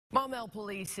Maumelle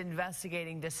police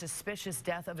investigating the suspicious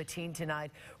death of a teen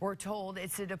tonight. We're told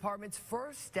it's the department's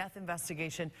first death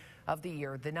investigation of the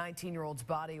year. The 19-year-old's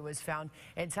body was found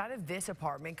inside of this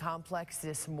apartment complex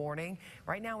this morning.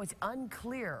 Right now, it's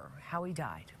unclear how he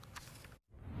died.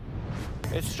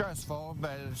 It's stressful,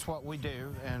 but it's what we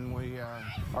do, and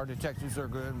our detectives are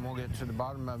good, and we'll get to the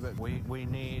bottom of it. We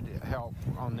need help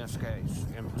on this case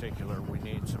in particular. We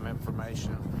need some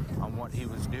information on what he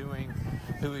was doing,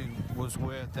 who he was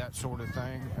with, that sort of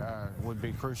thing would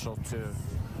be crucial to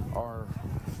our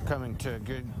coming to a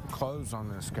good close on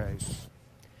this case.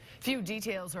 Few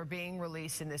details are being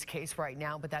released in this case right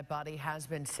now, but that body has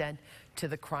been sent to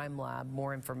the crime lab.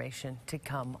 More information to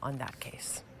come on that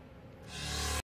case.